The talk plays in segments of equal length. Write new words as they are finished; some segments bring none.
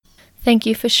Thank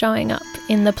you for showing up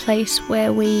in the place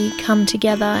where we come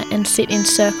together and sit in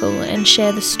circle and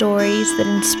share the stories that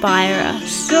inspire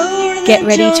us. Get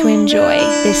ready to enjoy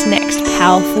this next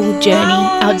powerful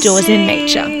journey outdoors in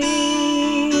nature.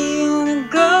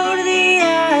 Go to the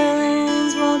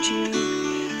islands, won't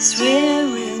you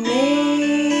swim with me?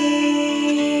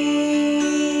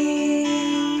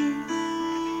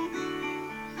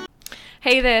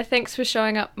 Hey there, thanks for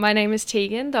showing up. My name is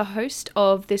Tegan, the host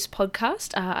of this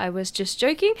podcast. I was just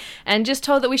joking and just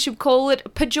told that we should call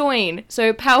it Pajoin.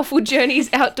 So Powerful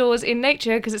Journeys Outdoors in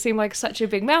Nature, because it seemed like such a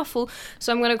big mouthful.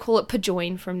 So I'm going to call it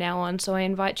Pajoin from now on. So I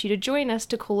invite you to join us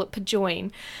to call it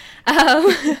Pajoin.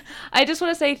 I just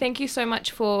want to say thank you so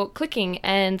much for clicking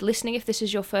and listening if this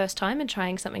is your first time and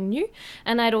trying something new.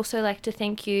 And I'd also like to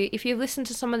thank you if you've listened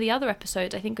to some of the other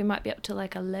episodes. I think we might be up to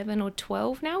like 11 or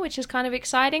 12 now, which is kind of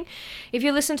exciting. If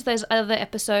you listen to those other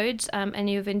episodes and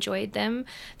you've enjoyed them,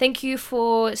 thank you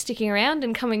for sticking around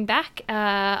and coming back.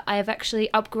 I have actually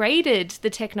upgraded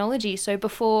the technology. So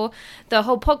before, the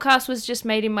whole podcast was just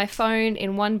made in my phone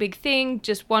in one big thing,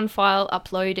 just one file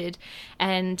uploaded,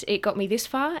 and it got me this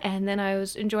far. And then I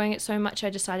was enjoying it so much I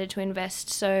decided to invest.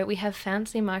 So we have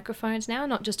fancy microphones now,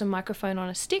 not just a microphone on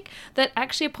a stick, that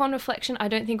actually upon reflection I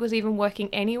don't think was even working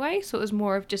anyway. So it was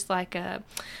more of just like a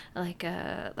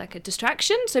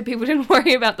distraction, so people didn't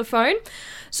worry about the phone.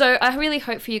 So I really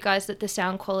hope for you guys that the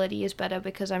sound quality is better,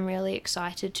 because I'm really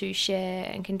excited to share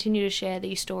and continue to share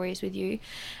these stories with you.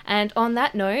 And on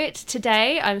that note,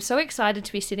 today I'm so excited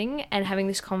to be sitting and having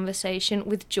this conversation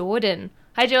with Jordan.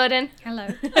 Hi Jordan. Hello.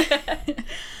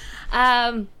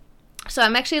 So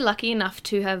I'm actually lucky enough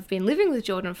to have been living with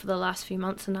Jordan for the last few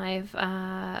months, and I've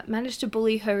managed to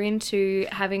bully her into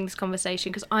having this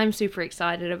conversation because I'm super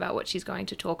excited about what she's going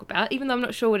to talk about, even though I'm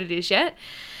not sure what it is yet.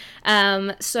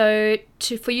 So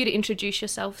for you to introduce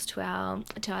yourselves to our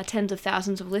tens of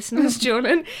thousands of listeners,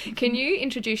 Jordan, can you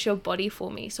introduce your body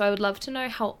for me? So I would love to know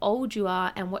how old you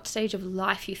are and what stage of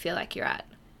life you feel like you're at.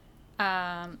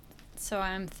 So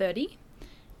I'm 30,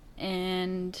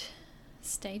 and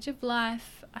stage of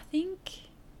life, I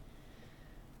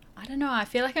don't know, I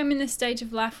feel like I'm in this stage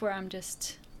of life where I'm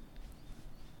just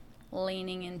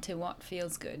leaning into what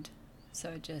feels good.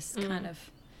 So just kind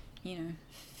of,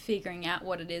 figuring out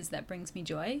what it is that brings me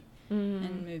joy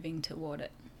and moving toward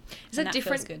it. Is that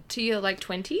different to your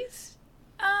 20s?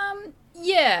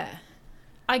 Yeah.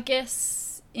 I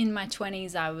guess in my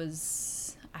 20s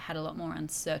I had a lot more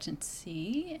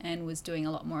uncertainty and was doing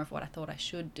a lot more of what I thought I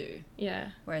should do. Yeah.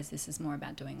 Whereas this is more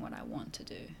about doing what I want to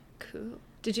do. Cool.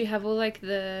 Did you have all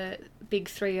the big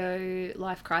 3-0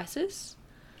 life crisis?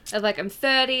 Of I'm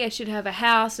 30, I should have a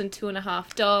house and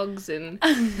 2.5 dogs and...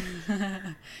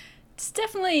 It's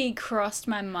definitely crossed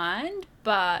my mind,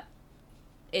 but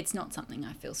it's not something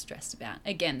I feel stressed about.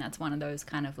 Again, that's one of those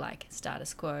kind of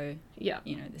status quo. Yeah.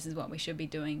 This is what we should be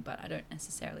doing, but I don't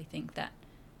necessarily think that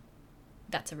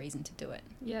that's a reason to do it.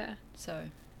 Yeah. So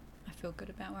I feel good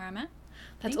about where I'm at.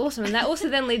 That's awesome. And that also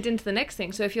then leads into the next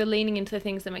thing. So if you're leaning into the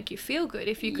things that make you feel good,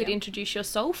 if you could introduce your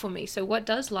soul for me. So what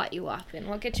does light you up and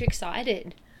what gets you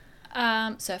excited?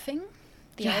 Surfing,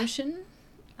 the ocean.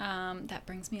 That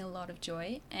brings me a lot of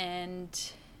joy,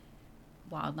 and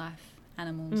wildlife,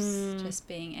 animals, just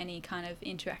being any kind of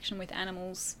interaction with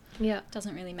animals. Yeah.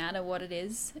 Doesn't really matter what it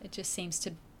is. It just seems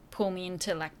to pull me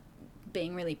into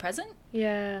being really present.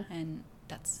 Yeah. And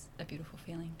that's a beautiful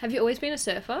feeling. Have you always been a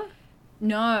surfer?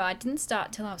 No, I didn't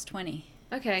start till I was 20.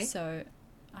 Okay. So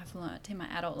I've learnt in my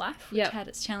adult life, which had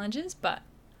its challenges, but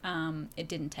it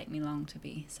didn't take me long to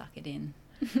be suckered in.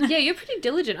 Yeah, you're pretty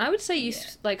diligent. I would say you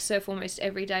surf almost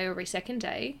every day or every second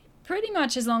day. Pretty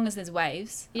much, as long as there's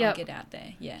waves, I'll get out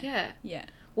there. Yeah. Yeah. Yeah.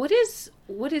 What is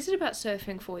it about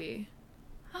surfing for you?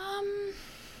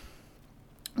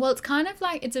 Well, it's kind of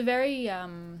it's a very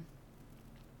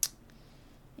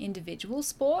individual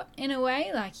sport in a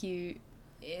way.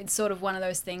 It's sort of one of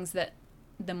those things that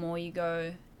the more you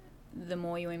go, the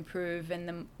more you improve,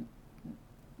 and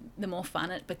the more fun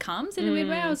it becomes in a weird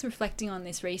way. I was reflecting on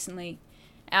this recently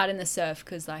out in the surf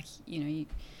because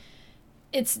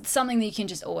it's something that you can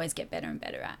just always get better and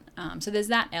better at. So there's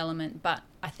that element, but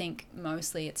I think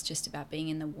mostly it's just about being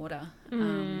in the water,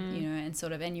 and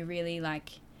sort of, and you're really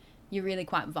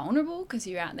quite vulnerable because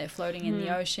you're out there floating in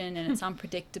the ocean and it's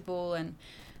unpredictable and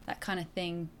that kind of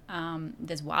thing.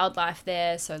 There's wildlife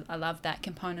there, so I love that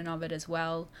component of it as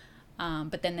well.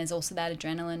 But then there's also that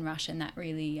adrenaline rush and that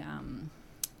really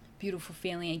beautiful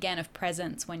feeling again of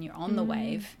presence when you're on the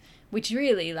wave, which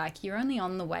really you're only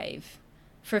on the wave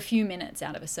for a few minutes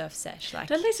out of a surf sesh. Like,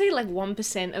 don't they say like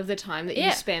 1% of the time that you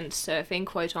Yeah. spend surfing,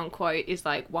 quote unquote, is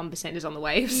like 1% is on the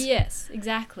waves? yes,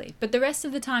 exactly. But the rest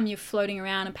of the time you're floating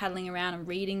around and paddling around and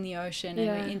reading the ocean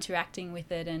Yeah. and interacting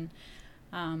with it. And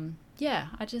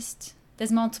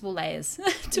there's multiple layers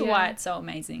to why Yeah. it's so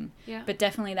amazing. Yeah. But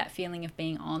definitely that feeling of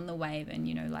being on the wave and,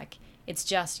 you know, like it's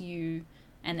just you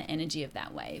and the energy of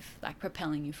that wave, like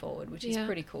propelling you forward, which is Yeah.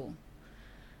 pretty cool.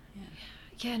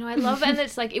 Yeah, no, I love it. And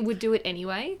it's like, it would do it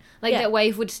anyway. Like, Yeah. that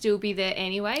wave would still be there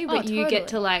anyway, but you get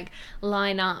to, totally. like,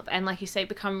 line up and, like you say,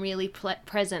 become really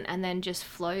present and then just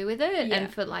flow with it. Yeah.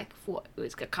 And for, like,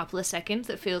 it's a couple of seconds,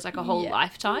 it feels like a whole Yeah.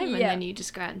 lifetime. And Yeah. then you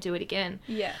just go out and do it again.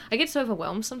 Yeah. I get so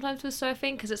overwhelmed sometimes with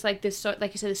surfing because it's like,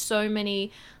 like you said, there's so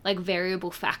many, like,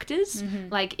 variable factors. Mm-hmm.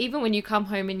 Like, even when you come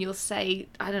home and you'll say,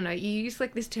 I don't know, you use,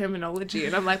 like, this terminology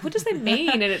and I'm like, what does that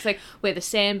mean? And it's like where the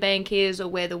sandbank is or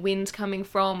where the wind's coming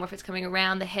from or if it's coming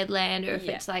around the headland or if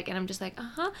Yeah. it's like, and I'm just like,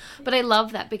 But I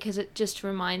love that because it just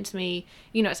reminds me,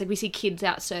 you know, it's like we see kids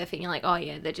out surfing, you're like, oh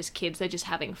yeah, they're just kids, they're just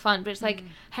having fun. But it's like,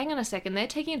 hang on a second, they're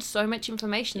taking in so much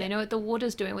information. Yeah. They know what the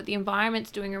water's doing, what the environment's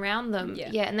doing around them.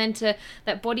 Yeah. And then to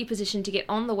that body position to get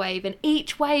on the wave, and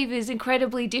each wave is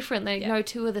incredibly different. They Yeah. no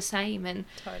two are the same. And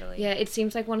Totally. yeah, it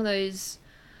seems like one of those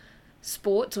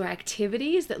sports or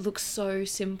activities that looks so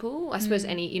simple. I suppose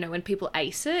any, you know, when people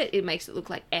ace it, it makes it look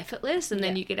like effortless, and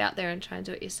then Yeah. you get out there and try and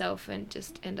do it yourself and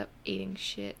just end up eating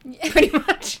shit Yeah. pretty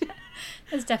much.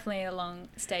 There's definitely a long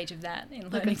stage of that in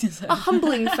learning to surf. A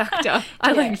humbling factor, I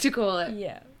Yeah. like to call it.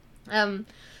 Yeah.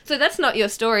 So that's not your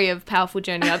story of powerful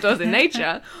journey outdoors in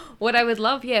nature. What I would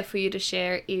love, for you to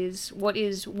share is what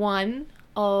is one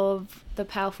of the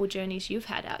powerful journeys you've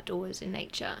had outdoors in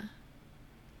nature.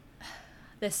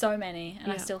 There's so many,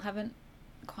 and I Yeah. still haven't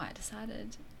quite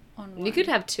decided on one. You could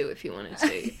have two if you wanted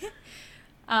to.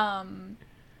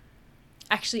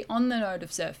 Actually, on the note of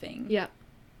surfing, Yeah.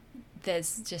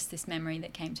 there's just this memory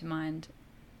that came to mind,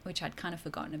 which I'd kind of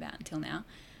forgotten about until now,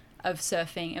 of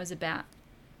surfing. It was about,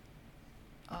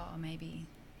 maybe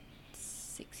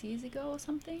 6 years ago or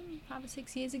something, 5 or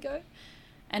 6 years ago.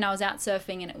 And I was out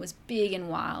surfing and it was big and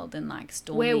wild and like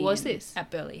stormy. Where was and- this? At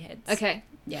Burleigh Heads. Okay.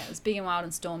 Yeah, it was big and wild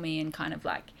and stormy and kind of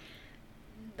like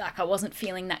I wasn't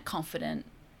feeling that confident.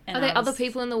 And Are there I was- other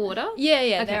people in the water? Yeah,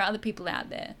 Okay. there are other people out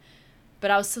there. But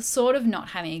I was sort of not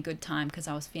having a good time because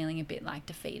I was feeling a bit like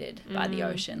defeated by the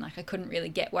ocean. Like I couldn't really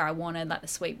get where I wanted. Like the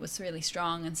sweep was really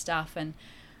strong and stuff. And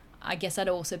I guess I'd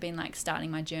also been like starting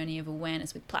my journey of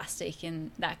awareness with plastic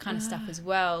and that kind of stuff as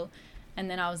well. And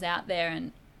then I was out there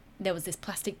and there was this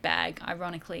plastic bag,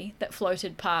 ironically, that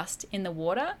floated past in the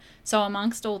water. So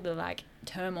amongst all the like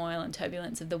turmoil and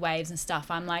turbulence of the waves and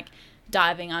stuff, I'm like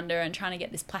diving under and trying to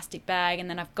get this plastic bag, and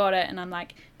then I've got it and I'm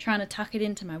like trying to tuck it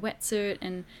into my wetsuit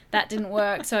and that didn't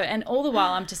work. So, and all the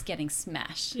while I'm just getting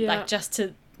smashed, Yeah. like just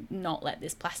to not let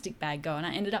this plastic bag go. And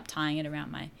I ended up tying it around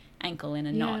my ankle in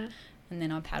a knot, and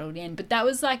then I paddled in. But that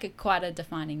was like quite a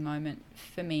defining moment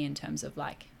for me in terms of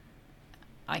like,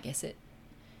 I guess it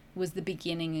was the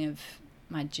beginning of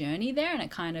my journey there, and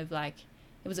it kind of like,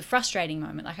 it was a frustrating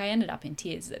moment. Like I ended up in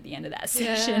tears at the end of that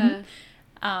session.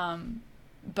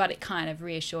 But it kind of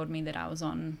reassured me that I was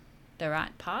on the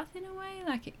right path in a way.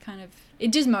 Like it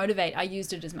just I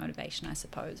used it as motivation, I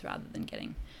suppose, rather than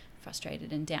getting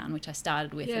frustrated and down, which I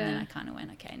started with. And then I kind of went,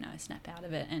 okay, no, snap out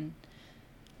of it. And,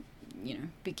 you know,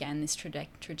 began this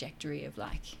trajectory of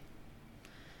like,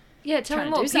 Yeah, tell me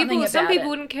trying to more. do something Some about people it.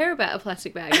 wouldn't care about a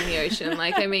plastic bag in the ocean.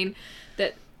 Like, I mean,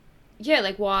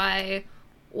 like why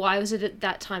was it at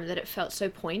that time that it felt so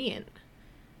poignant?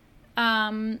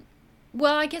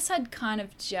 well, I guess I'd kind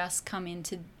of just come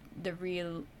into the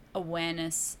real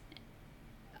awareness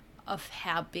of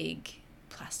how big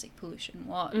plastic pollution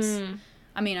was.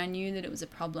 I mean, I knew that it was a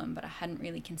problem, but I hadn't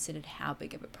really considered how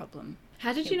big of a problem.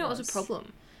 How did you know it was a was.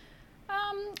 problem?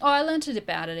 I learned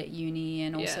about it at uni,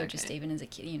 and also Yeah, just okay. even as a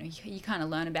kid, you know, you kind of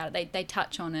learn about it. They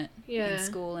touch on it Yeah. in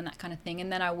school and that kind of thing.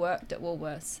 And then I worked at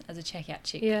Woolworths as a checkout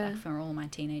chick Yeah. like, for all my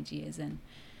teenage years, and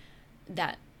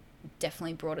that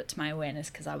definitely brought it to my awareness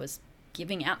because I was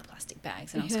giving out the plastic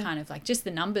bags, and I was Yeah. kind of like just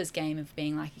the numbers game of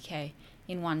being like, okay,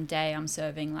 in one day I'm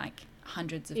serving like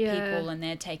hundreds of Yeah. people and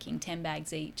they're taking 10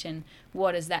 bags each, and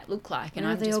what does that look like? And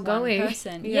Where are I'm they just all one going?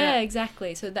 person. Yeah. Yeah,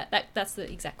 exactly. So that's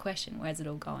the exact question. Where's it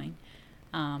all going?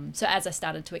 So as I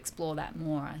started to explore that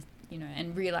more,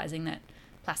 and realizing that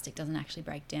plastic doesn't actually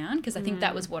break down, because I think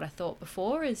that was what I thought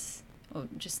before, or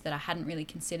just that I hadn't really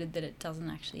considered that it doesn't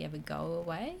actually ever go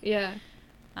away. Yeah.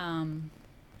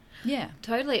 Yeah.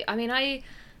 Totally. I mean,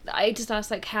 I just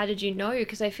asked, like, how did you know?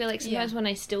 Because I feel like sometimes Yeah. when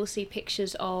I still see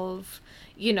pictures of,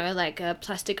 you know, like a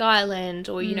plastic island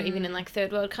or, you know, even in like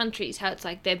third world countries, how it's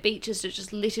like their beaches are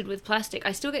just littered with plastic,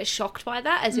 I still get shocked by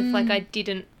that as if like I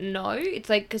didn't know. It's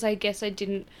like, because I guess I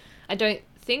don't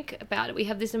think about it. We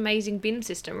have this amazing bin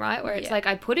system, right? Where it's Yeah. like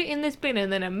I put it in this bin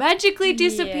and then it magically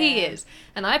disappears.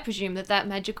 And I presume that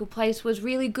magical place was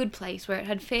really good place where it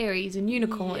had fairies and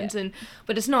unicorns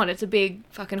but it's not. It's a big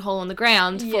fucking hole in the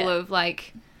ground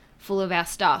full of our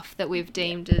stuff that we've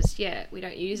deemed as we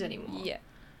don't use anymore.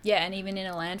 Yeah, and even in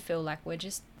a landfill, like, we're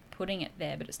just putting it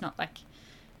there, but it's not like,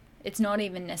 it's not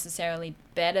even necessarily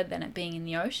better than it being in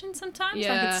the ocean sometimes.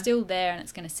 Like, it's still there, and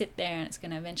it's going to sit there, and it's going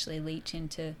to eventually leach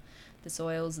into the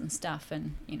soils and stuff,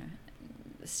 and, you know,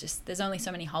 it's just, there's only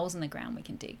so many holes in the ground we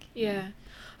can dig. Yeah.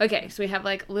 Okay, so we have,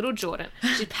 like, little Jordan.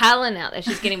 She's paddling out there.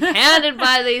 She's getting pounded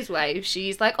by these waves.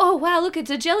 She's like, oh, wow, look, it's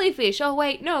a jellyfish. Oh,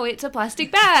 wait, no, it's a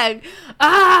plastic bag.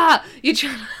 Ah! You're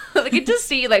trying to, like, I just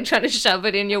see you, like, trying to shove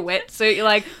it in your wetsuit. You're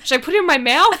like, should I put it in my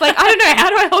mouth? Like, I don't know. How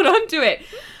do I hold on to it?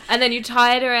 And then you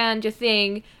tie it around your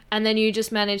thing, and then you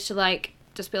just manage to, like,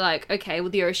 just be like, okay,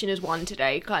 well, the ocean is one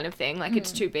today kind of thing. Like,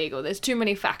 it's too big or there's too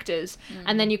many factors.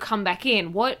 And then you come back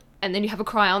in. And then you have a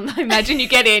cry on. Imagine you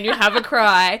get in, you have a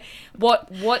cry.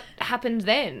 What happened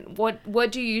then?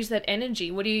 What do you use that energy?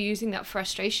 What are you using that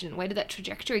frustration? Where did that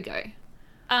trajectory go?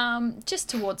 Just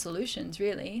towards solutions,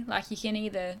 really. Like, you can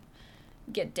either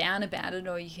get down about it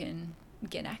or you can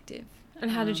get active.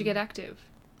 And how did you get active?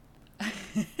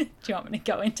 Do you want me to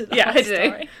go into that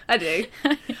story? I do.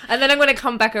 And then I'm going to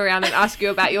come back around and ask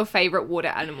you about your favourite water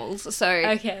animals. So,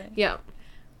 okay. Yeah.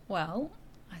 Well,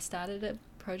 I started a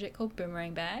project called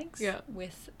Boomerang Bags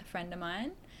with a friend of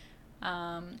mine.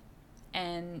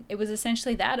 And it was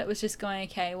essentially that. It was just going,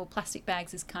 okay, well, plastic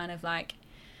bags is kind of like,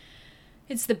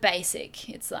 it's the basic.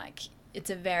 It's like,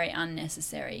 it's a very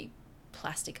unnecessary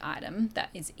plastic item that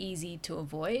is easy to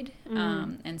avoid.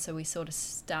 And so we sort of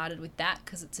started with that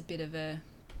because it's a bit of a,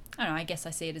 I don't know, I guess I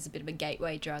see it as a bit of a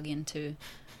gateway drug into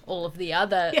all of the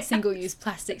other single-use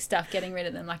plastic stuff, getting rid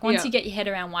of them. Like, once you get your head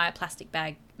around why a plastic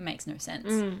bag makes no sense,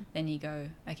 then you go,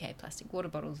 okay, plastic water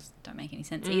bottles don't make any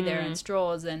sense either, and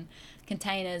straws and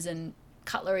containers and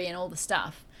cutlery and all the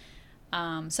stuff.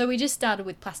 So we just started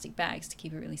with plastic bags to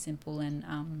keep it really simple,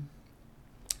 and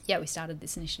we started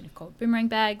this initiative called Boomerang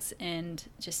Bags and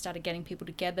just started getting people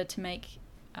together to make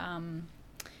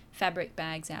fabric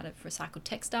bags out of recycled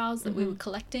textiles that we were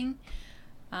collecting.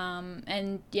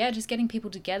 Just getting people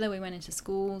together. We went into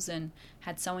schools and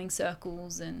had sewing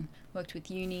circles and worked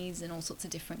with unis and all sorts of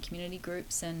different community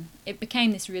groups, and it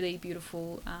became this really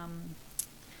beautiful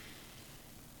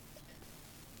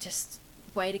just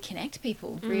way to connect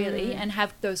people, really, and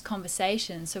have those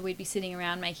conversations. So we'd be sitting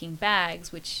around making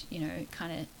bags, which, you know,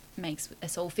 kind of makes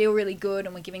us all feel really good,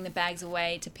 and we're giving the bags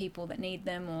away to people that need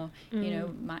them, or you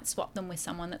know, might swap them with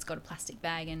someone that's got a plastic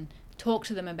bag and talk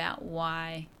to them about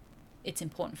why it's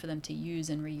important for them to use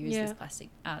and reuse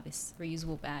this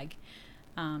reusable bag.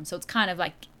 So it's kind of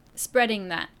like spreading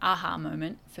that aha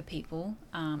moment for people,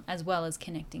 as well as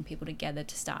connecting people together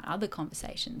to start other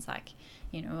conversations. Like,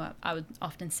 you know, I would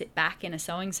often sit back in a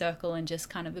sewing circle and just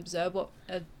kind of observe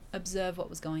what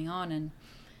was going on, and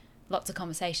lots of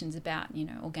conversations about, you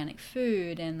know, organic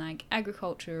food and like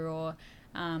agriculture, or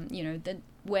you know,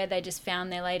 where they just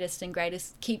found their latest and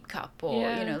greatest keep cup, or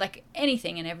you know, like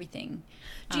anything and everything.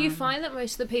 Do you find that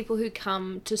most of the people who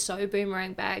come to sew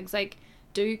Boomerang Bags, like,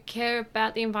 do care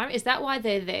about the environment? Is that why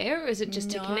they're there, or is it just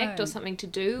to connect or something to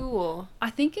do? Or I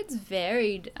think it's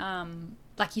varied.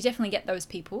 Like, you definitely get those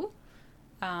people,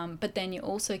 but then you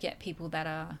also get people that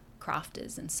are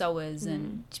crafters and sewers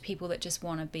and people that just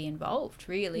want to be involved,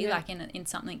 really, like in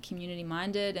something community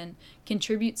minded and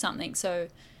contribute something. So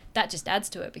that just adds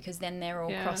to it, because then they're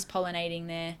all cross-pollinating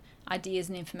their ideas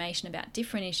and information about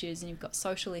different issues, and you've got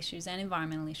social issues and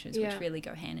environmental issues which really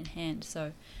go hand in hand.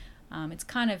 So it's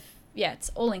kind of, it's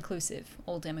all inclusive,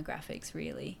 all demographics,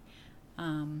 really.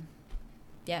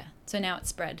 So now it's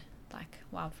spread like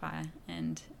wildfire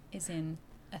and is in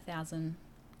 1,000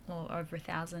 or over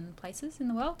 1,000 places in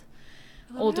the world,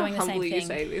 all doing the same thing. You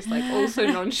say this, like, also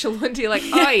nonchalant. You're like,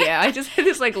 oh yeah, I just had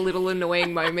this like little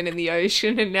annoying moment in the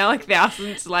ocean, and now like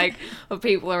thousands like of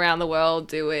people around the world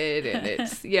do it, and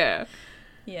it's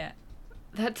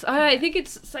that's I think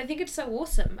it's so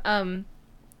awesome.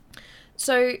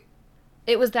 So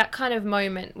it was that kind of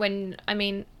moment when, I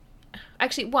mean,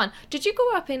 actually, did you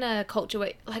grow up in a culture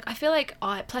where, like, I feel like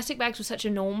plastic bags were such a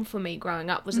norm for me growing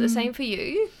up? Was it the same for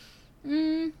you?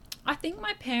 I think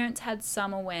my parents had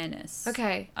some awareness.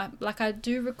 Okay. I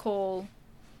do recall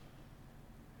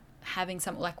having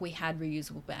some, like, we had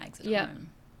reusable bags at home.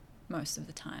 most of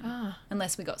the time, Ah.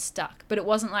 unless we got stuck. But it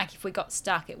wasn't like if we got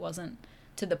stuck, it wasn't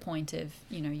to the point of,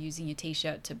 you know, using your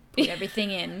T-shirt to put everything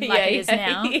in like Yeah, it is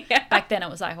now. yeah. Back then it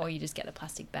was like, oh, you just get the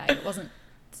plastic bag. It wasn't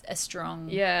a strong...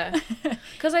 Yeah.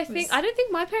 Because I was- don't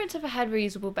think my parents ever had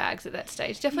reusable bags at that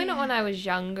stage. Definitely not Yeah. when I was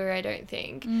younger, I don't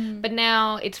think. But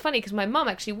now it's funny because my mum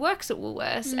actually works at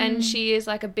Woolworths and she is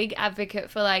like a big advocate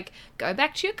for like, go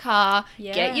back to your car,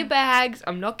 Yeah. get your bags.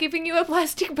 I'm not giving you a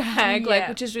plastic bag, like, Yeah.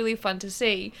 which is really fun to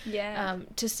see. Yeah.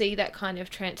 To see that kind of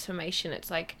transformation.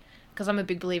 It's like, because I'm a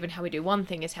big believer in how we do one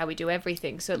thing is how we do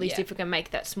everything. So at least Yeah. if we can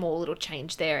make that small little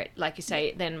change there, it, like you say,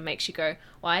 it then makes you go,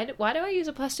 why do I use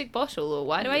a plastic bottle? Or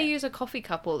why do I Yeah. use a coffee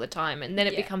cup all the time? And then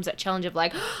it Yeah. becomes that challenge of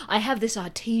like, I have this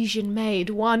artesian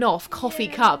made one-off coffee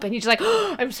cup. And you're just like,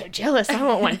 oh, I'm so jealous. I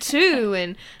want one too.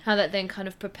 And how that then kind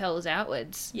of propels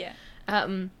outwards. Yeah.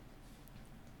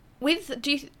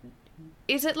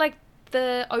 Is it like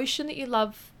the ocean that you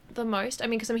love the most? I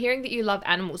mean, because I'm hearing that you love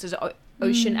animals. Is it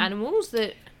ocean animals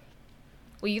that...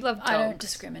 Well, you love dogs. I don't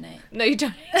discriminate. No, you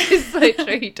don't. It's so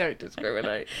true. You don't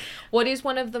discriminate. What is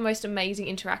one of the most amazing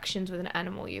interactions with an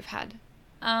animal you've had?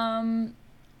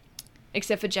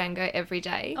 Except for Django every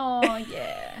day. Oh,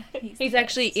 yeah. He's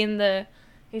actually in the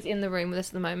room with us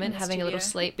at the moment, In the having a little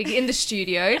studio. sleep in the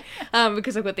studio,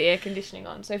 because I've got the air conditioning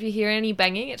on. So if you hear any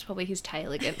banging, it's probably his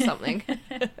tail against something.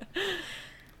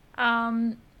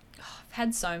 I've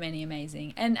had so many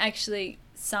amazing, and actually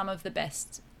some of the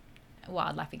best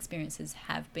wildlife experiences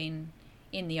have been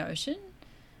in the ocean.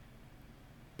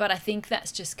 But I think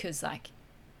that's just because like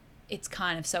it's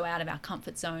kind of so out of our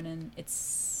comfort zone, and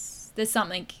there's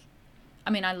something. I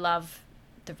mean, I love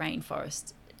the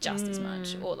rainforest just as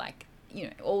much, or like, you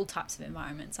know, all types of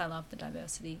environments. I love the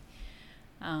diversity,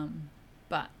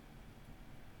 but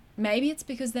maybe it's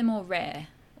because they're more rare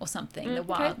or something.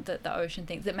 The ocean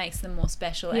things that makes them more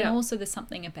special, Yeah. and also there's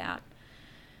something about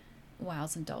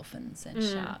whales and dolphins and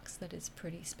sharks that is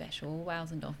pretty special.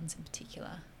 Whales and dolphins in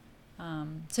particular.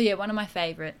 So yeah, one of my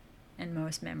favorite and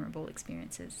most memorable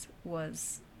experiences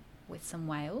was with some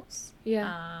whales.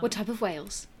 Yeah. What type of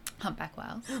whales? Humpback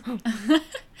whales.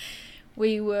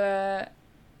 We were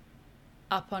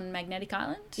up on Magnetic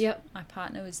Island. Yep. My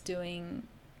partner was doing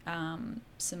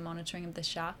some monitoring of the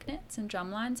shark nets and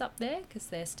drum lines up there, because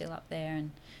they're still up there,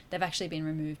 and they've actually been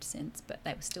removed since, but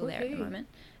they were still there at the Woohoo. moment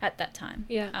at that time.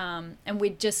 Yeah. And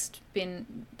we'd just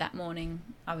been, that morning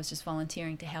I was just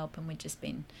volunteering to help, and we'd just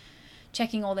been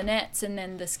checking all the nets, and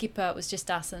then the skipper, it was just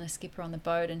us and a skipper on the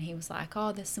boat, and he was like,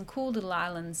 oh, there's some cool little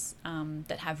islands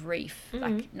that have reef,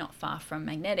 like not far from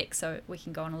Magnetic, so we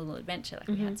can go on a little adventure, like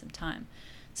we had some time.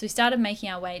 So we started making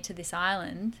our way to this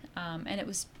island, and it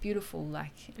was beautiful,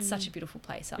 like it's such a beautiful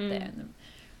place up there, and the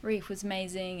reef was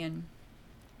amazing,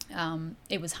 and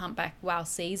it was humpback whale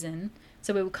season,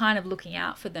 so we were kind of looking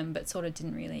out for them, but sort of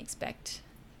didn't really expect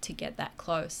to get that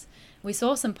close. We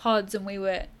saw some pods, and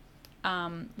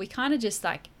we kind of just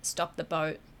like stopped the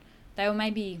boat. They were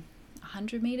maybe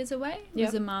 100 meters away. There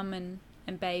was a mum and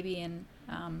baby and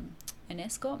an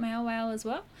escort male whale as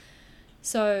well.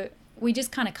 So we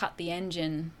just kind of cut the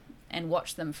engine and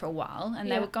watched them for a while, and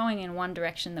they were going in one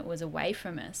direction that was away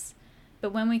from us.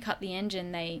 But when we cut the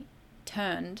engine, they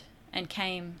turned and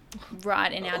came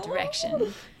right in our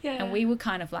direction. Yeah. And we were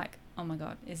kind of like, oh my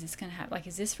God, is this going to happen? Like,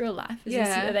 is this real life?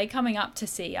 Are they coming up to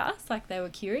see us? Like, they were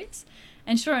curious.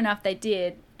 And sure enough, they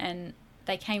did. And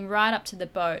they came right up to the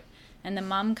boat. And the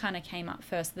mum kind of came up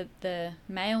first. The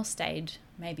male stayed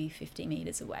maybe 50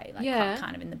 meters away, like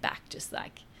kind of in the back,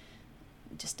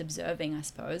 just observing, I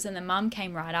suppose. And the mum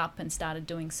came right up and started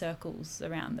doing circles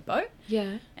around the boat.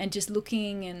 Yeah. And just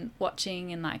looking and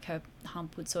watching, and like her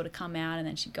hump would sort of come out, and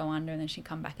then she'd go under, and then she'd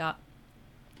come back up.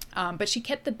 But she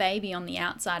kept the baby on the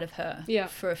outside of her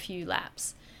for a few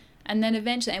laps. And then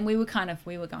eventually, and we were going,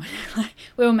 like,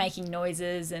 we were making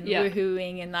noises and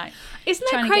woohooing and like, isn't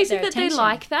trying that to get crazy their that they attention.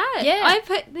 like that? Yeah. I've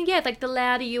heard, like the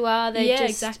louder you are, they just...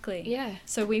 exactly. Yeah.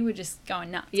 So we were just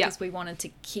going nuts because we wanted to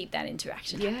keep that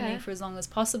interaction happening for as long as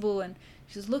possible. And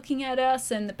she was looking at us,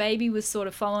 and the baby was sort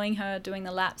of following her, doing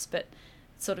the laps, but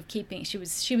sort of keeping, she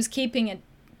was keeping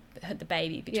the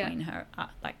baby between her,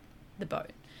 like the boat,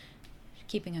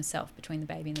 keeping herself between the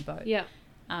baby and the boat. Yeah.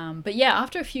 But yeah,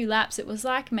 after a few laps, it was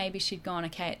like maybe she'd gone,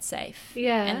 okay, it's safe.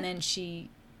 Yeah. And then she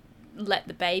let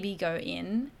the baby go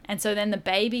in. And so then the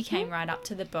baby came right up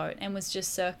to the boat and was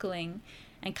just circling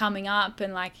and coming up,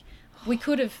 and like we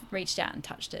could have reached out and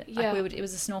touched it. Yeah. Like it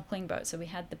was a snorkeling boat, so we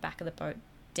had the back of the boat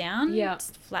down,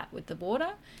 just flat with the water,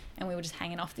 and we were just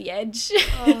hanging off the edge.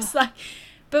 It's like,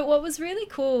 but what was really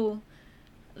cool,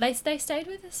 they stayed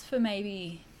with us for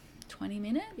maybe 20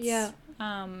 minutes. Yeah.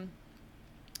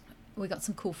 we got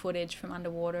some cool footage from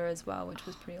underwater as well, which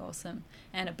was pretty awesome.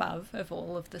 And above of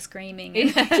all of the screaming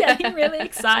and getting really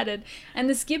excited. And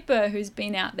the skipper, who's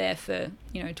been out there for,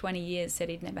 20 years, said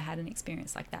he'd never had an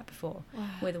experience like that before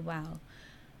with a whale.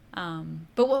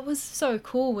 But what was so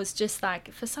cool was just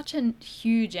like, for such a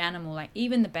huge animal, like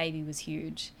even the baby was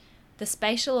huge, the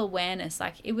spatial awareness,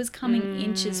 like it was coming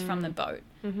inches from the boat,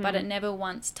 but it never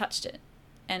once touched it.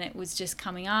 And it was just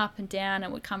coming up and down.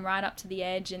 It would come right up to the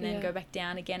edge and then go back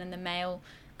down again. And the male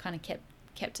kind of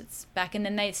kept its back. And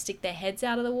then they stick their heads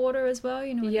out of the water as well.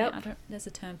 There's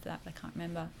a term for that, but I can't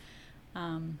remember.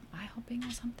 Eye hopping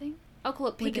or something. I'll call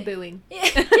it peekabooing.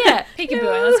 Yeah,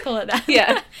 peekabooing. Let's call it that.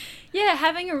 Yeah. Yeah,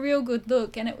 having a real good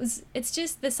look. And it's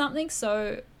just, there's something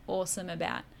so awesome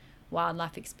about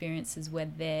wildlife experiences where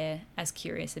they're as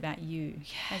curious about you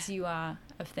as you are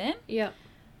of them. Yeah.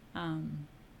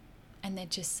 And they're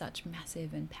just such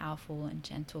massive and powerful and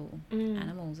gentle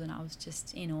animals. And I was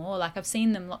just in awe. Like, I've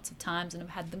seen them lots of times and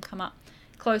I've had them come up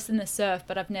close in the surf,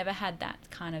 but I've never had that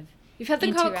kind of You've had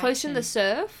them come up close in the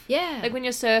surf? Yeah. Like when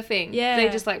you're surfing? Yeah. They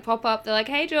just like pop up. They're like,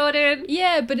 hey, Jordan.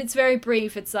 Yeah, but it's very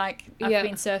brief. It's like I've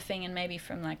been surfing and maybe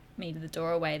from like me to the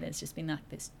doorway there's just been like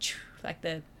this, like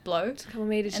the blow. Just a couple of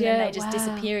meters, and then they just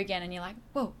disappear again and you're like,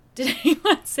 whoa, did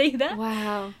anyone see that?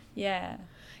 Wow. Yeah.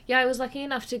 Yeah, I was lucky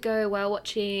enough to go whale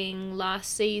watching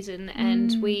last season,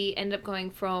 and we ended up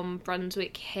going from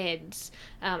Brunswick Heads,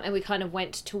 and we kind of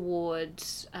went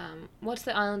towards, what's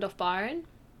the island off Byron?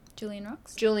 Julian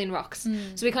Rocks.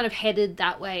 So we kind of headed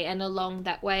that way, and along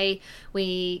that way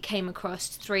we came across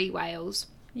 3 whales.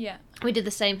 Yeah. We did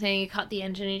the same thing. You cut the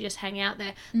engine and you just hang out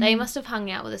there. They must have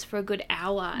hung out with us for a good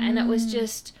hour, and it was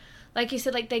just... Like you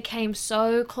said, like they came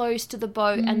so close to the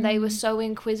boat and they were so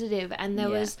inquisitive, and there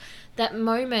was that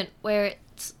moment where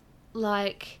it's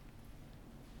like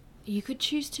you could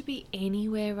choose to be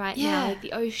anywhere right now. Like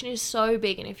the ocean is so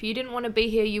big, and if you didn't want to be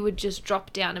here, you would just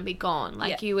drop down and be gone.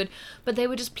 Like you would, but they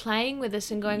were just playing with us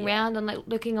and going around and like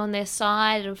looking on their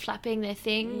side and flapping their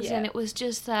things, and it was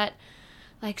just that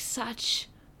like such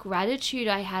gratitude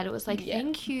I had. It was like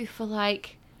thank you for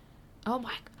like, oh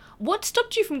my god. What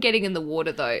stopped you from getting in the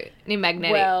water, though, in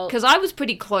Magnetic? Because I was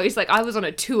pretty close. Like, I was on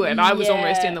a tour and I was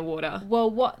almost in the water. Well,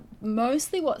 what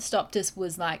stopped us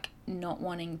was, like, not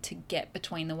wanting to get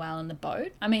between the whale and the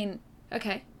boat. I mean...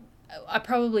 Okay. I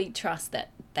probably trust that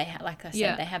they have, like I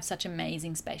said, they have such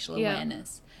amazing spatial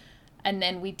awareness. And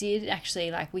then we did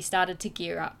actually, like, we started to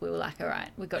gear up. We were like, all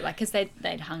right, we got, like, because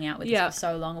they'd hung out with us for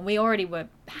so long. And we already were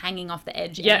hanging off the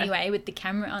edge anyway with the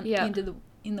camera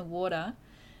in the water.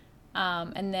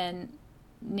 And then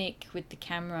Nick with the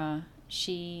camera,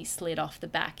 she slid off the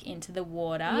back into the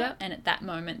water, and at that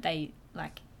moment they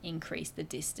like increased the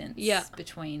distance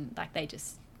between, like they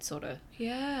just sort of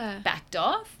backed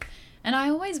off. And I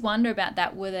always wonder about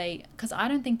that. Were they? Because I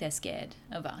don't think they're scared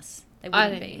of us. They wouldn't I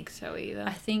don't be. think so either.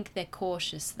 I think they're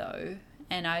cautious though,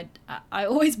 and I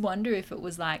always wonder if it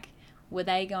was like, were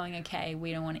they going, okay,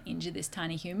 we don't want to injure this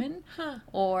tiny human,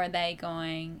 or are they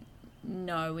going,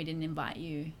 no, we didn't invite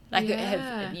you. Like,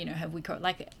 have we...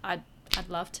 Like, I'd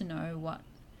love to know what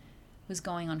was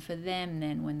going on for them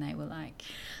then when they were like,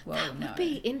 well, that would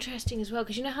be interesting as well,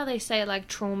 because you know how they say, like,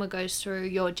 trauma goes through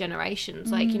your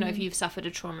generations. Like, you know, if you've suffered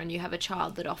a trauma and you have a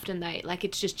child, that often they... Like,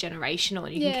 it's just generational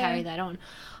and you can carry that on.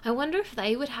 I wonder if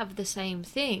they would have the same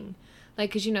thing. Like,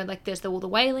 because, you know, like, there's all the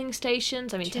whaling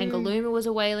stations. I mean, Tangalooma was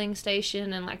a whaling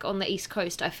station, and, like, on the East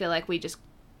Coast, I feel like we just...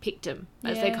 picked them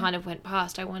as they kind of went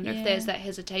past. I wonder if there's that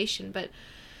hesitation, but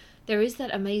there is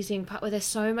that amazing part where they're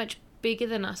so much bigger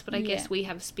than us, but I guess we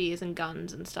have spears and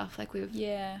guns and stuff, like we've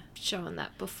shown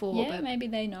that before. But maybe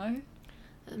they know.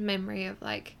 A memory of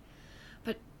like,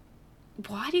 but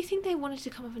why do you think they wanted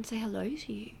to come up and say hello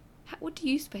to you? What do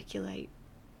you speculate?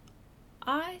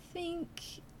 I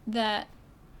think that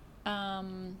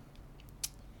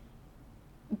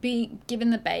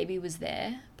given the baby was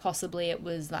there, possibly it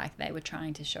was like they were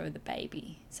trying to show the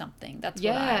baby something. That's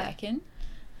what I reckon.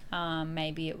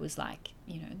 Maybe it was like,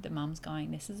 you know, the mum's going,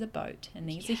 this is a boat and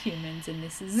these are humans and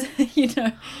this is, you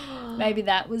know, maybe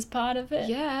that was part of it.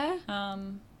 Yeah.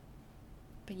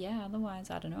 But yeah, otherwise,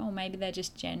 I don't know. Or maybe they're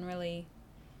just generally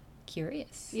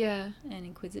curious. Yeah. And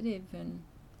inquisitive and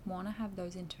want to have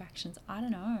those interactions. I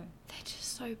don't know. They're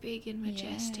just so big and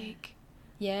majestic.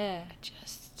 Yeah.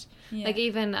 Like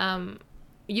even,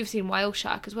 you've seen whale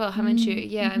shark as well, haven't you?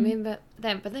 Yeah, I remember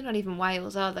them, but they're not even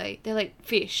whales, are they? They're like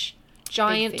fish.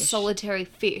 Giant solitary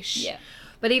fish. Yeah.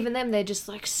 But even them, they're just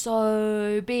like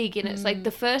so big, and it's like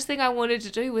the first thing I wanted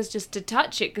to do was just to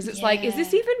touch it, because it's like, is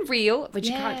this even real? But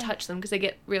you can't touch them because they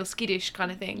get real skittish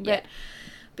kind of thing.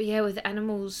 But But yeah, with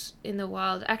animals in the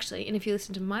wild, actually, and if you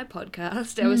listen to my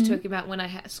podcast, I was talking about when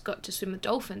I got to swim with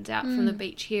dolphins out from the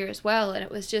beach here as well, and it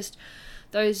was just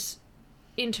those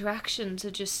interactions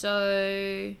are just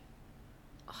so...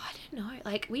 I don't know,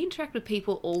 like, we interact with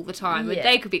people all the time, but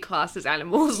they could be classed as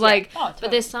animals, but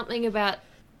there's something about,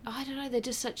 I don't know, they're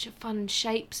just such fun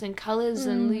shapes and colours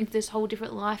and live this whole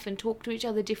different life and talk to each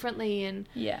other differently, and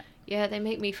they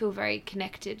make me feel very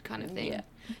connected kind of thing.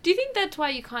 Do you think that's why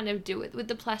you kind of do it with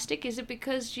the plastic? Is it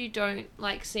because you don't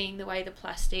like seeing the way the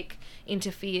plastic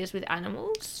interferes with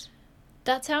animals?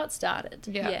 That's how it started.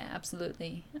 Yeah,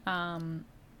 absolutely.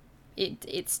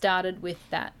 It started with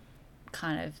that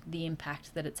kind of the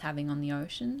impact that it's having on the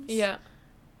oceans. Yeah.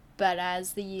 But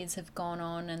as the years have gone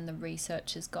on and the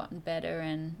research has gotten better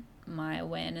and my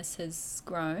awareness has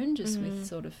grown just with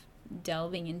sort of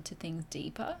delving into things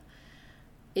deeper,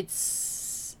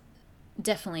 it's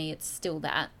still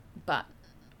that, but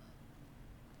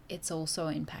it's also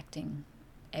impacting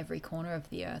every corner of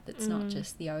the earth. It's not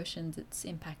just the oceans, it's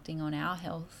impacting on our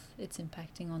health, it's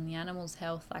impacting on the animals'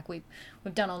 health. Like we've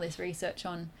done all this research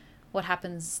on what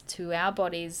happens to our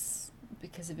bodies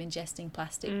because of ingesting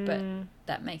plastic, but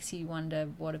that makes you wonder,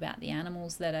 what about the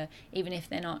animals that are, even if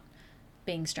they're not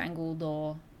being strangled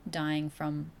or dying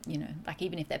from, like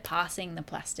even if they're passing the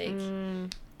plastic,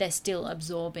 they're still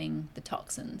absorbing the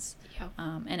toxins.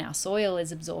 And our soil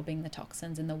is absorbing the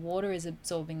toxins, and the water is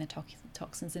absorbing the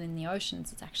toxins, and in the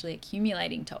oceans it's actually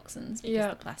accumulating toxins because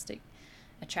the plastic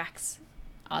attracts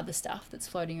other stuff that's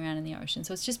floating around in the ocean.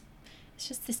 So it's just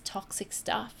this toxic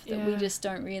stuff that we just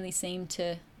don't really seem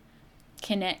to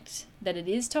connect that it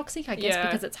is toxic, I guess,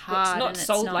 because it's hard. Well, it's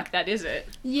not and sold like that, is it?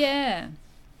 Yeah.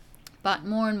 But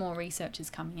more and more research is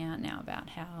coming out now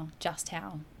about how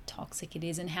toxic it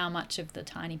is and how much of the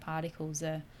tiny particles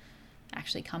are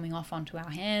actually coming off onto our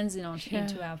hands and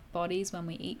into our bodies when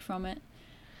we eat from it.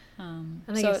 And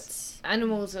I guess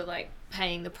animals are like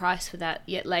paying the price for that,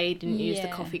 yet they didn't use the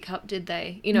coffee cup, did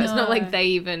they? It's not like they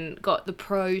even got the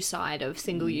pro side of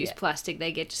single-use plastic.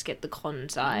 They just get the con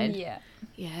side.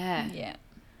 Yeah.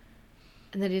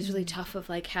 And that is really tough of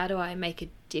like, how do I make a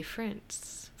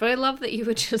difference? But I love that you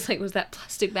were just like, was that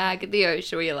plastic bag at the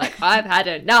ocean where you're like, I've had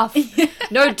enough.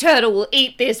 No turtle will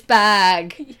eat this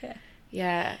bag.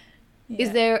 Yeah.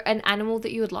 Is there an animal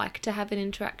that you would like to have an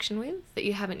interaction with that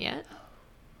you haven't yet?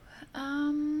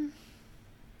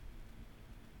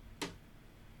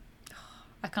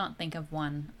 I can't think of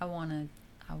one. I wanna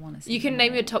see. You can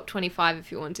name your top 25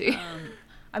 if you want to.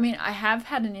 I mean, I have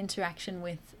had an interaction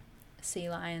with sea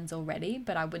lions already,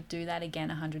 but I would do that again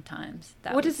 100 times.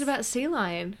 What is it about sea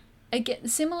lion? Again,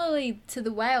 similarly to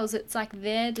the whales, it's like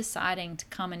they're deciding to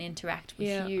come and interact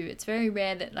with you. It's very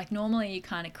rare that, like, normally you're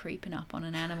kind of creeping up on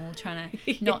an animal trying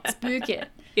to not spook it.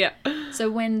 So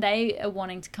when they are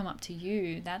wanting to come up to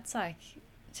you, that's like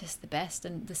just the best.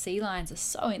 And the sea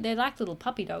lions are they're like little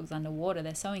puppy dogs underwater.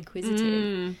 They're so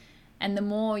inquisitive. And the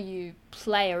more you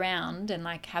play around and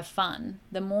like have fun,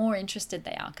 the more interested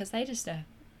they are, because they just are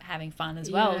having fun as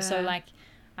well. So like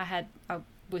I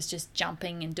was just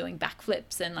jumping and doing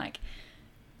backflips and like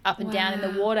up and down in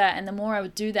the water, and the more I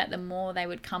would do that, the more they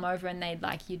would come over, and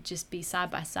you'd just be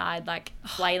side by side like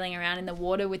flailing around in the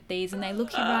water with these, and they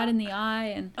look you right in the eye,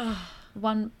 and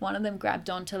one of them grabbed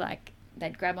onto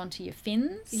they'd grab onto your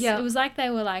fins. It was like they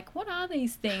were like, what are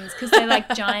these things? Because they're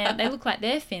like giant. They look like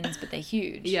they're fins, but they're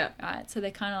huge. Right. So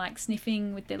they're kind of like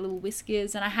sniffing with their little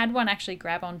whiskers. And I had one actually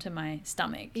grab onto my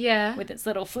stomach. With its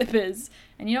little flippers.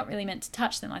 And you're not really meant to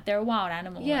touch them. Like, they're a wild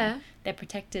animal. And they're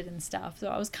protected and stuff. So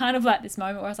I was kind of like this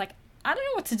moment where I was like, I don't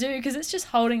know what to do, because it's just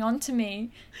holding on to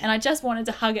me, and I just wanted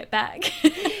to hug it back.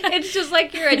 It's just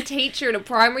like you're a teacher in a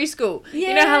primary school.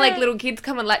 You know how like little kids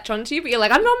come and latch onto you, but you're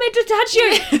like, I'm not meant to touch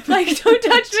you. Like, don't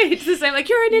touch me. It's the same. Like,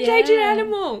 you're an endangered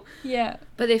animal.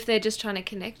 But if they're just trying to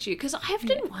connect you, because I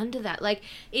often wonder that, like,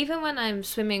 even when I'm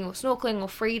swimming or snorkeling or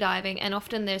free diving, and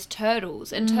often there's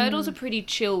turtles, and turtles are pretty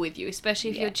chill with you, especially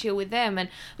if you're chill with them. And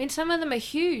I mean, some of them are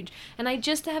huge, and I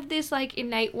just have this like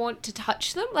innate want to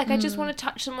touch them. Like, I just want to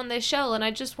touch them on their shell, and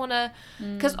I just want to,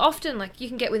 because often like you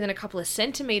can get within a couple of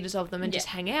centimeters of them and just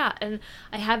hang out. And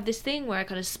I have this thing where I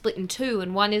kind of split in two,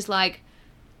 and one is like,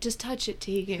 just touch it,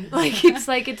 Tegan. Like,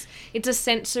 it's a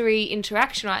sensory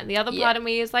interaction, right? And the other part of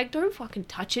me is like, don't fucking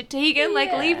touch it, Tegan.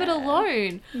 Like, leave it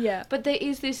alone. But there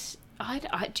is this,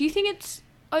 do you think it's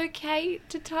okay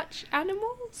to touch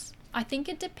animals? I think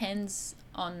it depends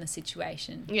on the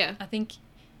situation. I think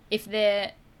if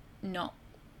they're not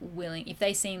willing, if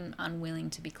they seem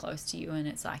unwilling to be close to you, and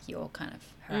it's like you're kind of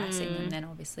harassing them, then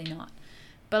obviously not.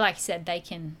 But like I said,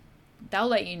 they'll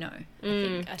let you know.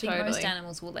 I think most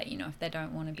animals will let you know if they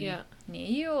don't want to be near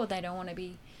you, or they don't want to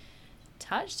be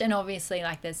touched. And obviously,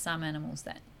 like, there's some animals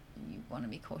that you want to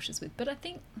be cautious with. But I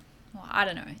think, well, I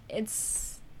don't know.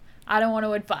 I don't want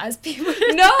to advise people.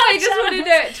 No, I just want to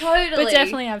know. Totally. But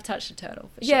definitely I've touched a turtle